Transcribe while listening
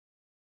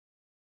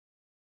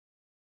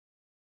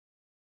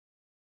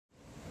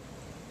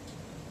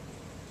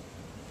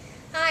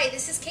Hi,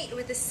 this is Kate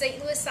with the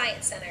St. Louis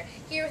Science Center,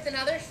 here with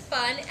another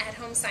fun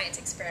at-home science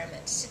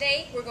experiment.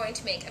 Today we're going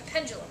to make a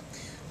pendulum.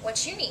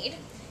 What you need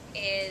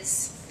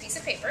is a piece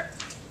of paper,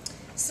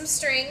 some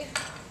string,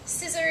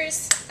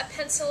 scissors, a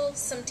pencil,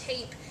 some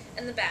tape,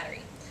 and the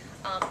battery.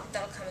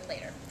 That'll come in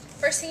later.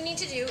 First thing you need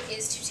to do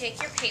is to take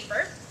your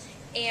paper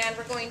and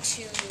we're going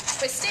to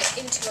twist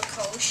it into a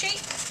cone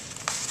shape.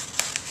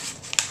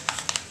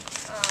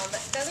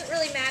 It doesn't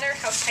really matter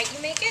how tight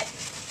you make it.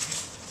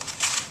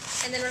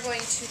 And then we're going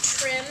to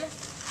trim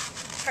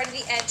part of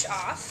the edge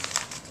off.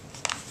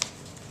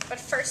 But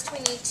first we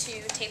need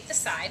to tape the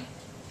side.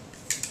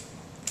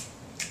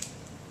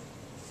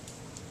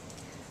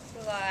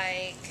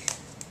 Like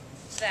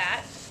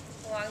that,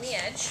 along the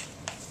edge.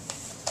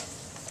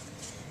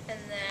 And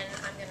then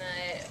I'm going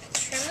to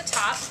trim the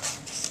top,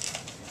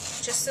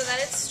 just so that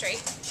it's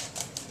straight.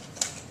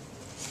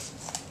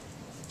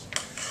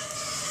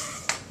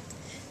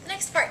 The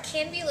next part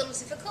can be a little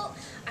difficult.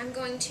 I'm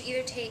going to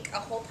either take a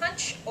hole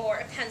punch or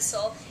a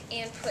pencil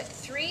and put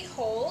 3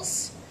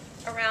 holes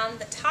around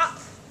the top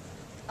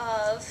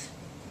of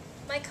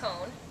my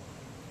cone.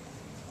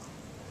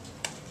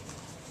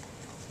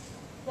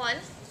 1,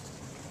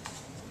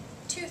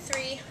 2,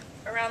 3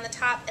 around the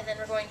top, and then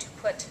we're going to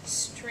put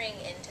string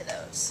into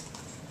those.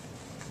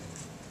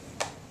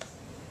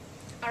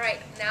 Alright,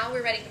 now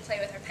we're ready to play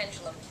with our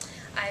pendulum.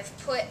 I've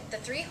put the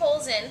 3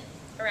 holes in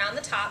around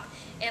the top,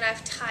 and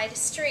I've tied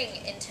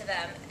string into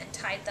them and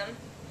tied them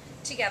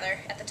together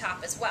at the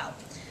top as well.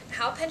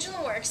 How a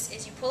pendulum works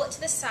is you pull it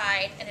to the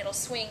side and it'll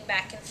swing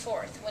back and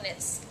forth. When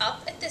it's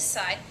up at this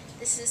side,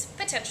 this is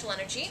potential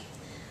energy.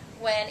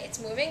 When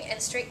it's moving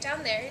and straight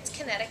down there, it's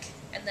kinetic,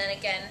 and then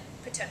again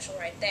potential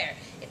right there.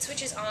 It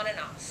switches on and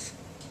off.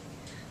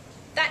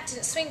 That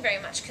didn't swing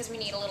very much because we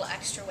need a little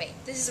extra weight.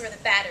 This is where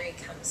the battery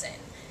comes in.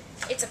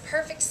 It's a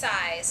perfect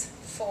size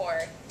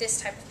for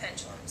this type of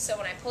pendulum. So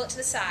when I pull it to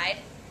the side,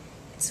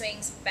 it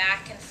swings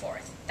back and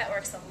forth. That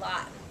works a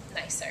lot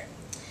nicer.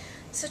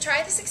 So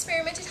try this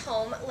experiment at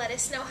home. Let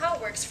us know how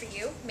it works for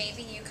you.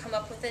 Maybe you come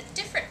up with a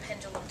different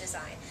pendulum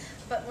design.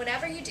 But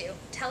whatever you do,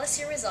 tell us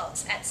your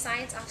results at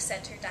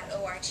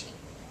scienceoffcenter.org.